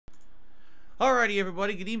Alrighty,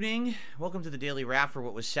 everybody, good evening. Welcome to the Daily Wrap for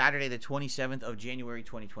what was Saturday, the 27th of January,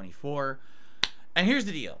 2024. And here's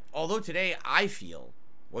the deal. Although today, I feel,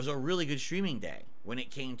 was a really good streaming day when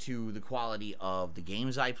it came to the quality of the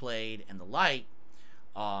games I played and the like,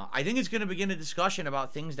 I think it's going to begin a discussion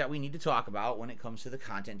about things that we need to talk about when it comes to the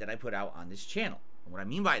content that I put out on this channel. And what I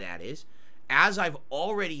mean by that is, as I've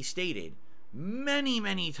already stated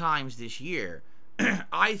many times this year,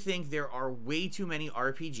 I think there are way too many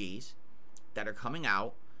RPGs that are coming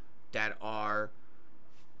out that are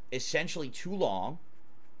essentially too long.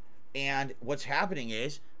 And what's happening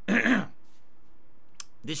is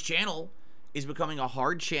this channel is becoming a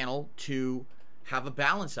hard channel to have a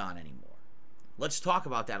balance on anymore. Let's talk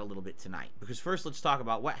about that a little bit tonight, because first let's talk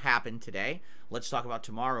about what happened today. Let's talk about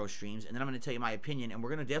tomorrow's streams, and then I'm going to tell you my opinion, and we're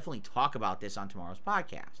going to definitely talk about this on tomorrow's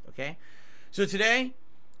podcast, okay? So today,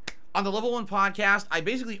 on the Level 1 podcast, I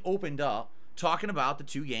basically opened up talking about the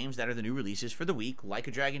two games that are the new releases for the week, Like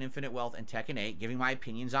a Dragon Infinite Wealth and Tekken 8, giving my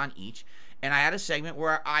opinions on each. And I had a segment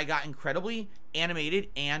where I got incredibly animated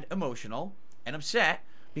and emotional and upset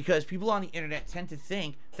because people on the internet tend to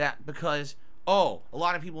think that because, oh, a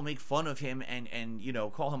lot of people make fun of him and you know,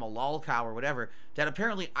 call him a lolcow or whatever, that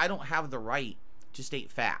apparently I don't have the right to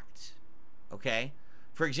state facts, okay?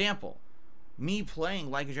 For example, me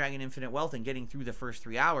playing Like a Dragon Infinite Wealth and getting through the first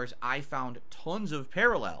 3 hours, I found tons of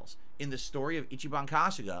parallels in the story of Ichiban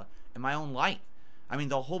Kasuga in my own life. I mean,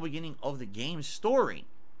 the whole beginning of the game's story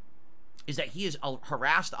is that he is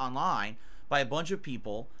harassed online by a bunch of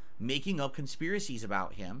people making up conspiracies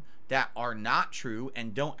about him that are not true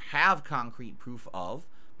and don't have concrete proof of,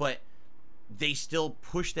 but they still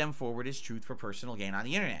push them forward as truth for personal gain on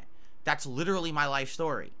the internet. That's literally my life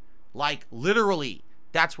story. Like, literally,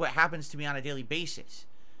 that's what happens to me on a daily basis.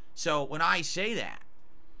 So when I say that,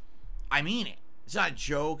 I mean it. It's not a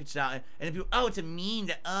joke. It's not. And then people, oh, it's a meme.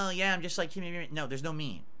 That, oh, yeah, I'm just like him. No, there's no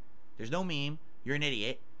meme. There's no meme. You're an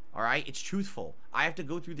idiot. All right? It's truthful. I have to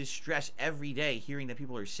go through this stress every day hearing that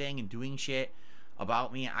people are saying and doing shit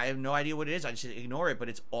about me. I have no idea what it is. I just ignore it, but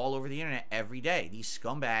it's all over the internet every day. These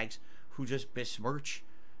scumbags who just besmirch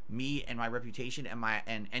me and my reputation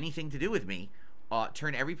and anything to do with me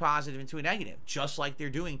turn every positive into a negative, just like they're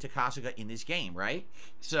doing to Kasuga in this game, right?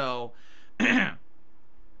 So,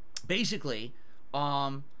 basically,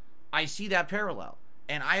 I see that parallel,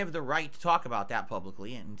 and I have the right to talk about that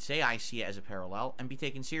publicly and say I see it as a parallel and be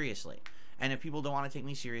taken seriously. And if people don't want to take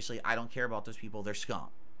me seriously, I don't care about those people. They're scum.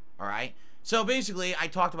 All right? So basically, I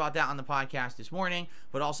talked about that on the podcast this morning,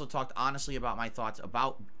 but also talked honestly about my thoughts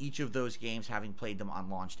about each of those games, having played them on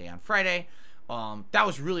launch day on Friday. That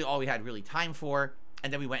was really all we had really time for.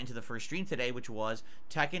 And then we went into the first stream today, which was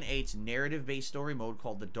Tekken 8's narrative-based story mode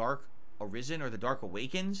called The Dark Arisen or The Dark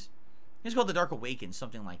Awakens. It's called The Dark Awakens,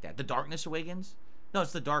 something like that. The Darkness Awakens? No,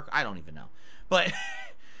 it's The Dark... I don't even know. But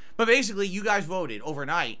but basically, you guys voted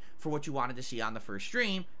overnight for what you wanted to see on the first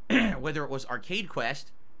stream, whether it was Arcade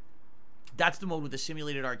Quest. That's the mode with the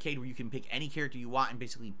simulated arcade where you can pick any character you want and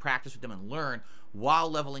basically practice with them and learn while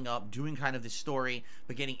leveling up, doing kind of this story,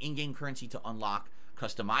 but getting in-game currency to unlock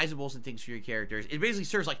customizables and things for your characters. It basically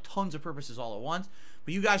serves like tons of purposes all at once.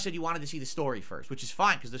 But you guys said you wanted to see the story first, which is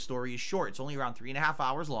fine because the story is short. It's only around 3.5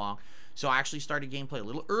 hours long. So I actually started gameplay a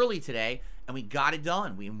little early today, and we got it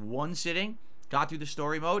done. We, in one sitting, got through the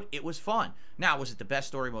story mode. It was fun. Now, was it the best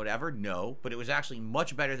story mode ever? No, but it was actually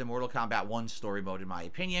much better than Mortal Kombat 1's story mode, in my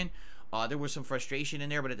opinion. There was some frustration in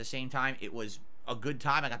there, but at the same time, it was a good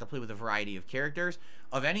time. I got to play with a variety of characters.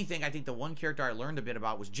 Of anything, I think the one character I learned a bit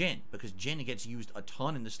about was Jin, because Jin gets used a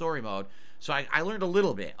ton in the story mode. So I learned a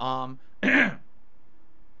little bit.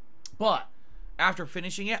 But after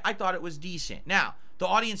finishing it, I thought it was decent. Now, the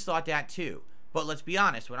audience thought that too. But let's be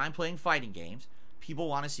honest, when I'm playing fighting games, people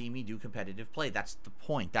want to see me do competitive play. That's the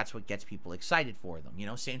point. That's what gets people excited for them. You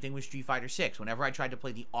know, same thing with Street Fighter 6. Whenever I tried to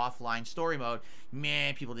play the offline story mode,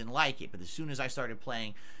 man, people didn't like it. But as soon as I started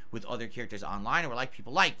playing with other characters online, or like,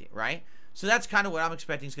 people liked it, right? So that's kind of what I'm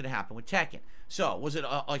expecting is going to happen with Tekken. So, was it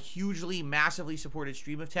a hugely, massively supported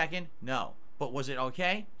stream of Tekken? No. But was it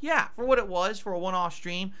okay? Yeah, for what it was, for a one-off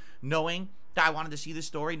stream, knowing that I wanted to see the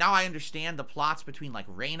story. Now I understand the plots between, like,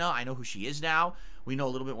 Reina. I know who she is now. We know a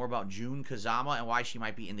little bit more about Jun Kazama and why she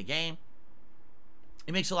might be in the game.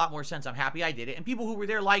 It makes a lot more sense. I'm happy I did it. And people who were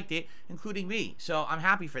there liked it, including me. So I'm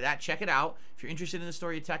happy for that. Check it out. If you're interested in the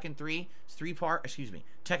story of Tekken 3, it's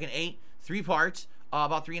Tekken 8, 3 parts,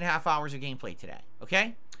 about 3.5 hours of gameplay today.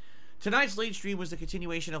 Okay? Tonight's late stream was the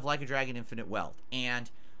continuation of Like a Dragon Infinite Wealth.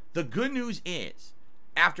 And the good news is,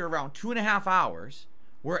 after around 2.5 hours,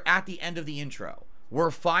 we're at the end of the intro.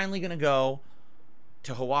 We're finally going to go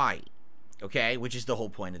to Hawaii, okay? Which is the whole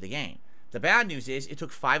point of the game. The bad news is it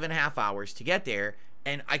took 5.5 hours to get there,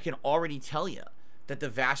 and I can already tell you that the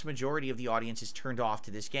vast majority of the audience is turned off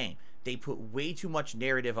to this game. They put way too much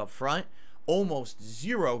narrative up front, almost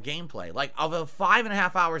zero gameplay. Like, of the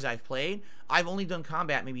 5.5 hours I've played, I've only done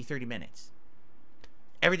combat maybe 30 minutes.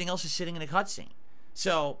 Everything else is sitting in a cutscene.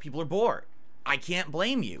 So people are bored. I can't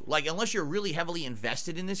blame you. Like, unless you're really heavily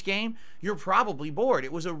invested in this game, you're probably bored.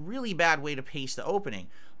 It was a really bad way to pace the opening.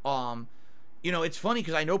 You know, it's funny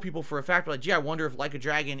because I know people for a fact are like, gee, I wonder if Like a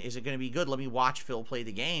Dragon, is it going to be good? Let me watch Phil play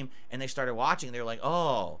the game. And they started watching, and they're like,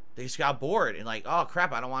 oh, they just got bored. And like, oh,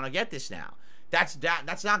 crap, I don't want to get this now.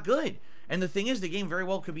 That's not good. And the thing is, the game very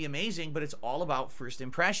well could be amazing, but it's all about first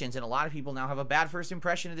impressions. And a lot of people now have a bad first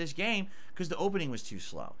impression of this game because the opening was too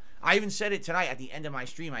slow. I even said it tonight at the end of my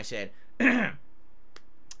stream. I said,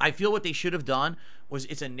 I feel what they should have done was,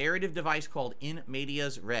 it's a narrative device called in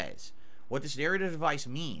medias res. What this narrative device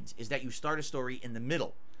means is that you start a story in the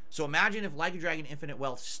middle. So imagine if Like a Dragon Infinite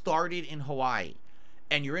Wealth started in Hawaii,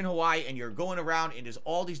 and you're in Hawaii and you're going around and there's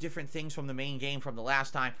all these different things from the main game from the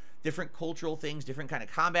last time, different cultural things, different kind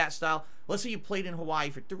of combat style. Let's say you played in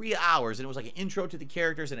Hawaii for 3 hours and it was like an intro to the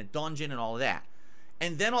characters and a dungeon and all of that.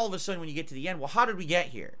 And then all of a sudden when you get to the end, well, how did we get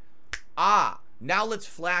here? Now let's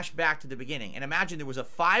flash back to the beginning. And imagine there was a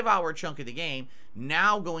 5-hour chunk of the game,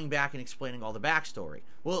 now going back and explaining all the backstory.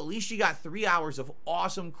 Well, at least you got 3 hours of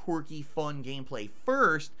awesome, quirky, fun gameplay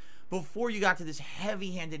first before you got to this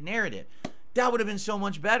heavy-handed narrative. That would have been so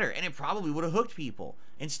much better, and it probably would have hooked people.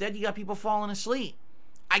 Instead, you got people falling asleep.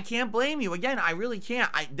 I can't blame you. Again, I really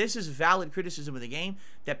can't. This is valid criticism of the game,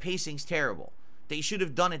 that pacing's terrible. They should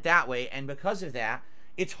have done it that way, and because of that,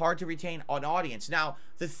 it's hard to retain an audience. Now,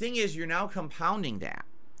 the thing is, you're now compounding that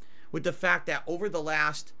with the fact that over the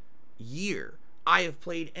last year, I have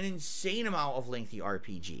played an insane amount of lengthy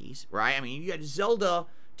RPGs, right? I mean, you had Zelda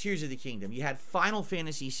Tears of the Kingdom. You had Final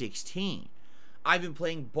Fantasy 16. I've been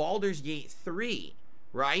playing Baldur's Gate 3,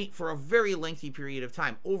 right, for a very lengthy period of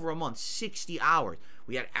time, over a month, 60 hours.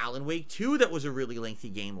 We had Alan Wake 2 that was a really lengthy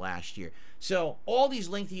game last year. So all these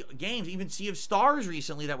lengthy games, even Sea of Stars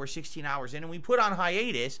recently that were 16 hours in, and we put on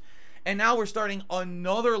hiatus, and now we're starting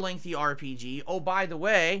another lengthy RPG. Oh, by the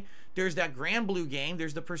way, there's that Grand Blue game,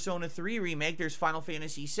 there's the Persona 3 remake, there's Final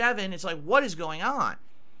Fantasy 7. It's like, what is going on?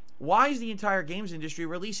 Why is the entire games industry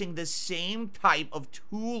releasing the same type of too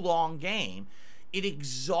long game? It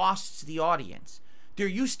exhausts the audience. There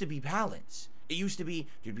used to be balance. It used to be,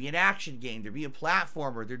 there'd be an action game, there'd be a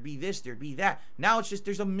platformer, there'd be this, there'd be that. Now it's just,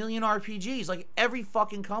 there's a million RPGs. Like, every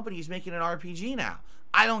fucking company is making an RPG now.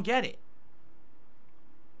 I don't get it.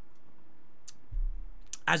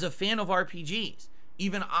 As a fan of RPGs,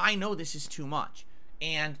 even I know this is too much.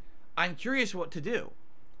 And I'm curious what to do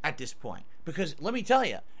at this point. Because let me tell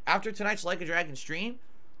you, after tonight's Like a Dragon stream,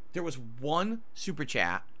 there was 1 super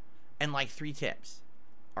chat and like 3 tips.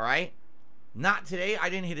 Alright? Not today. I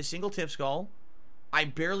didn't hit a single tip goal. I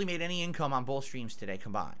barely made any income on both streams today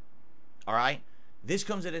combined. Alright? This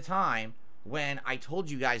comes at a time when I told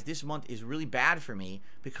you guys this month is really bad for me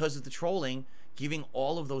because of the trolling, giving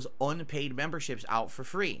all of those unpaid memberships out for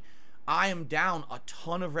free. I am down a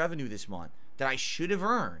ton of revenue this month that I should have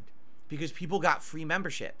earned because people got free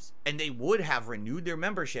memberships, and they would have renewed their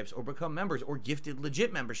memberships or become members or gifted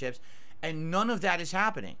legit memberships, and none of that is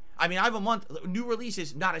happening. I mean, I have a month, new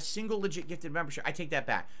releases, not a single legit gifted membership. I take that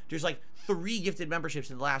back. There's like 3 gifted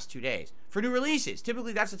memberships in the last 2 days for new releases.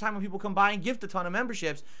 Typically, that's the time when people come by and gift a ton of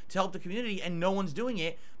memberships to help the community, and no one's doing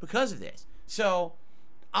it because of this. So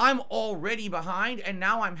I'm already behind, and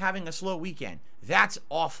now I'm having a slow weekend. That's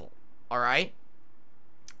awful, all right?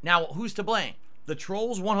 Now, who's to blame? The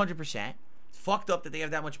trolls, 100%. It's fucked up that they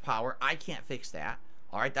have that much power. I can't fix that,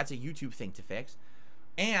 all right? That's a YouTube thing to fix.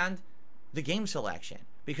 And the game selection,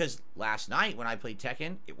 because last night when I played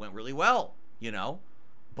Tekken, it went really well, you know?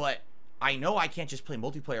 But I know I can't just play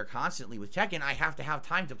multiplayer constantly with Tekken. I have to have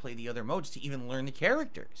time to play the other modes to even learn the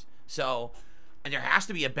characters. So there has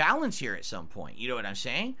to be a balance here at some point. You know what I'm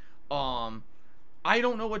saying? I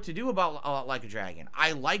don't know what to do about Like a Dragon.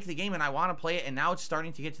 I like the game and I want to play it, and now it's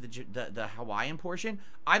starting to get to the Hawaiian portion.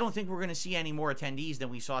 I don't think we're going to see any more attendees than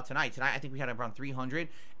we saw tonight. Tonight, I think we had around 300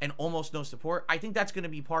 and almost no support. I think that's going to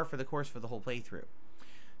be par for the course for the whole playthrough.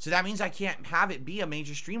 So that means I can't have it be a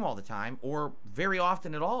major stream all the time or very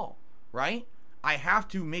often at all, right? I have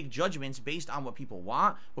to make judgments based on what people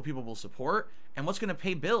want, what people will support, and what's going to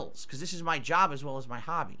pay bills, because this is my job as well as my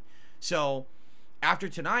hobby. So after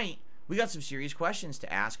tonight, we got some serious questions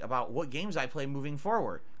to ask about what games I play moving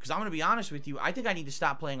forward. Because I'm going to be honest with you, I think I need to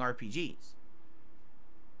stop playing RPGs.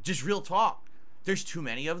 Just real talk. There's too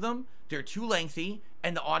many of them, they're too lengthy,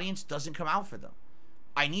 and the audience doesn't come out for them.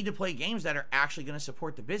 I need to play games that are actually going to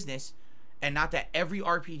support the business And not that every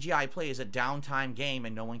RPG I play is a downtime game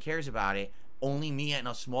and no one cares about it. Only me and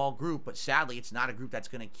a small group, but sadly, it's not a group that's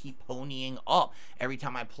going to keep ponying up. Every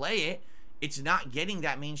time I play it, it's not getting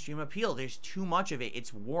that mainstream appeal. There's too much of it.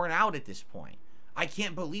 It's worn out at this point. I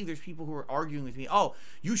can't believe there's people who are arguing with me. Oh,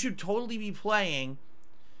 you should totally be playing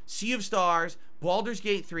Sea of Stars, Baldur's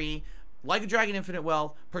Gate 3, Like a Dragon Infinite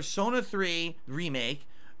Wealth, Persona 3 Remake,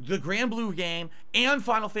 the Grand Blue game, and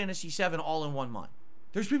Final Fantasy 7 all in 1 month.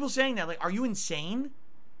 There's people saying that. Like, are you insane?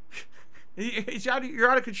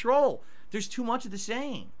 You're out of control. There's too much of the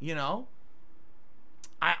same, you know?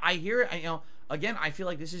 I hear it, you know, again, I feel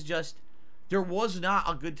like this is just, there was not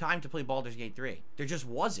a good time to play Baldur's Gate 3. There just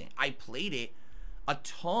wasn't. I played it a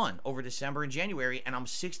ton over December and January, and I'm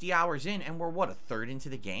 60 hours in, and we're, what, a third into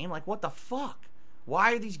the game? Like, what the fuck?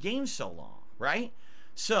 Why are these games so long, right?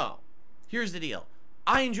 So, here's the deal.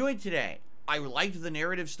 I enjoyed today. I liked the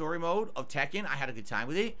narrative story mode of Tekken. I had a good time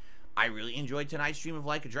with it. I really enjoyed tonight's stream of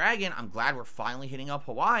Like a Dragon. I'm glad we're finally hitting up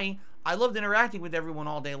Hawaii. I loved interacting with everyone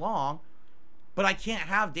all day long, but I can't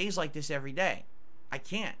have days like this every day. I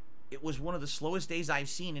can't. It was one of the slowest days I've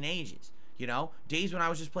seen in ages. You know, days when I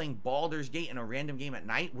was just playing Baldur's Gate in a random game at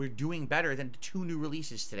night, we're doing better than 2 new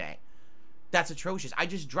releases today. That's atrocious. I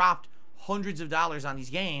just dropped hundreds of dollars on these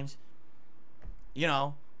games. You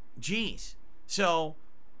know, geez. So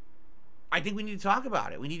I think we need to talk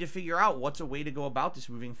about it. We need to figure out what's a way to go about this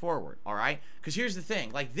moving forward, all right? Because here's the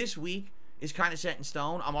thing. Like, this week is kind of set in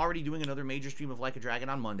stone. I'm already doing another major stream of Like a Dragon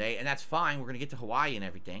on Monday, and that's fine. We're going to get to Hawaii and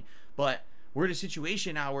everything. But we're in a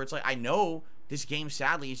situation now where it's like, I know this game,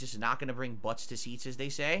 sadly, is just not going to bring butts to seats, as they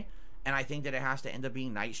say. And I think that it has to end up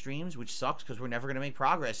being night streams, which sucks because we're never going to make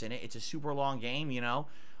progress in it. It's a super long game, you know?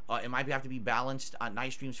 It might have to be balanced on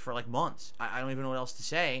night streams for, like, months. I don't even know what else to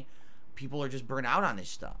say. People are just burnt out on this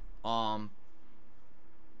stuff. And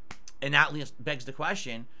that begs the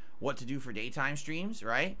question, what to do for daytime streams,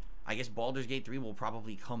 right? I guess Baldur's Gate 3 will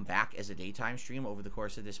probably come back as a daytime stream over the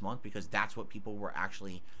course of this month because that's what people were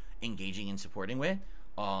actually engaging and supporting with.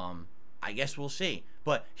 I guess we'll see.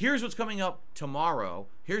 But here's what's coming up tomorrow.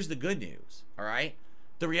 Here's the good news, all right?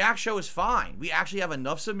 The React show is fine. We actually have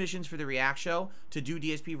enough submissions for the React show to do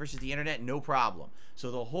DSP versus the internet, no problem.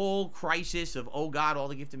 So the whole crisis of, oh God, all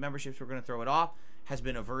the gifted memberships, we're going to throw it off, has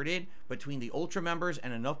been averted. Between the Ultra members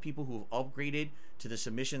and enough people who have upgraded to the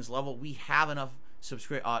submissions level, we have enough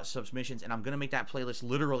submissions, and I'm going to make that playlist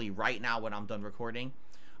literally right now when I'm done recording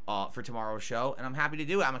for tomorrow's show, and I'm happy to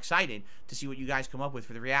do it. I'm excited to see what you guys come up with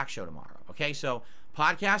for the React show tomorrow. Okay, so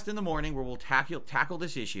podcast in the morning where we'll tackle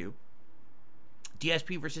this issue,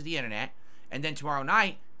 DSP versus the internet, and then tomorrow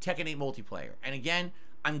night, Tekken 8 multiplayer. And again,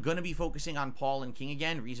 I'm going to be focusing on Paul and King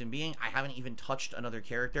again. Reason being, I haven't even touched another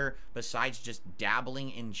character besides just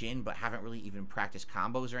dabbling in Jin, but haven't really even practiced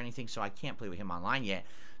combos or anything, so I can't play with him online yet.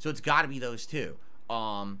 So it's got to be those two.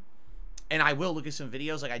 And I will look at some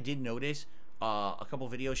videos. Like, I did notice a couple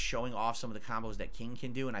videos showing off some of the combos that King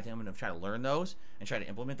can do, and I think I'm going to try to learn those and try to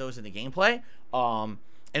implement those in the gameplay.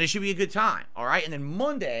 And it should be a good time, all right? And then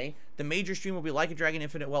Monday, the major stream will be Like a Dragon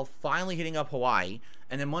Infinite Wealth finally hitting up Hawaii.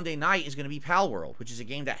 And then Monday night is going to be Pal World, which is a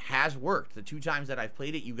game that has worked. The 2 times that I've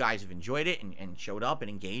played it, you guys have enjoyed it and showed up and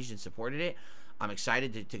engaged and supported it. I'm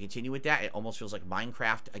excited to continue with that. It almost feels like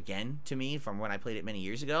Minecraft again to me from when I played it many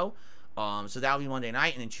years ago. So that'll be Monday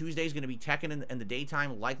night. And then Tuesday is going to be Tekken in the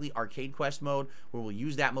daytime, likely Arcade Quest mode, where we'll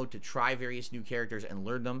use that mode to try various new characters and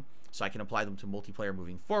learn them so I can apply them to multiplayer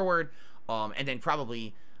moving forward. And then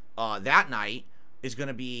probably that night is going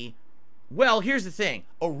to be, well, here's the thing.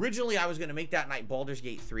 Originally, I was going to make that night Baldur's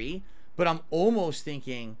Gate 3, but I'm almost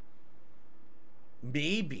thinking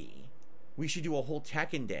maybe we should do a whole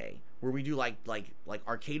Tekken day where we do like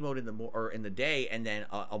arcade mode in the day, and then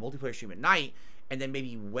a multiplayer stream at night, and then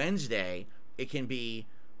maybe Wednesday it can be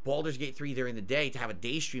Baldur's Gate 3 during the day to have a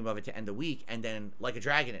day stream of it to end the week, and then Like a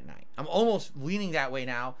Dragon at night. I'm almost leaning that way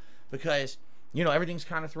now because, you know, everything's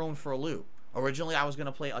kind of thrown for a loop. Originally, I was going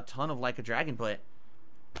to play a ton of Like a Dragon, but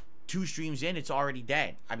 2 streams in, it's already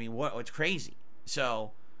dead. I mean, it's crazy.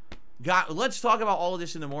 So, let's talk about all of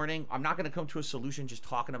this in the morning. I'm not going to come to a solution just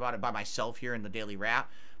talking about it by myself here in the Daily Wrap,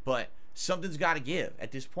 but something's got to give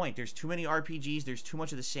at this point. There's too many RPGs. There's too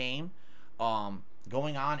much of the same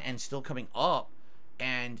going on and still coming up,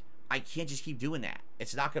 and I can't just keep doing that.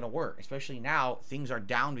 It's not going to work, especially now things are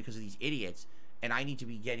down because of these idiots, and I need to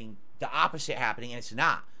be getting the opposite happening, and it's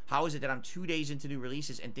not. How is it that I'm 2 days into new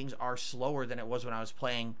releases and things are slower than it was when I was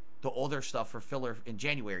playing the older stuff for filler in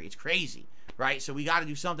January? It's crazy, right? So we got to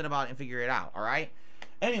do something about it and figure it out, all right?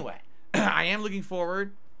 Anyway, I am looking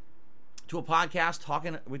forward to a podcast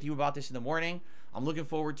talking with you about this in the morning. I'm looking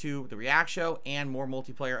forward to the React show and more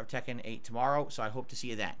multiplayer of Tekken 8 tomorrow, so I hope to see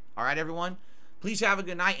you then. All right, everyone? Please have a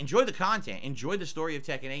good night. Enjoy the content. Enjoy the story of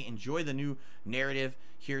Tekken 8. Enjoy the new narrative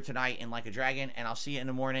here tonight in Like a Dragon, and I'll see you in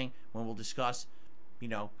the morning when we'll discuss, you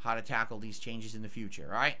know, how to tackle these changes in the future.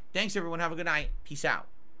 All right? Thanks, everyone. Have a good night. Peace out.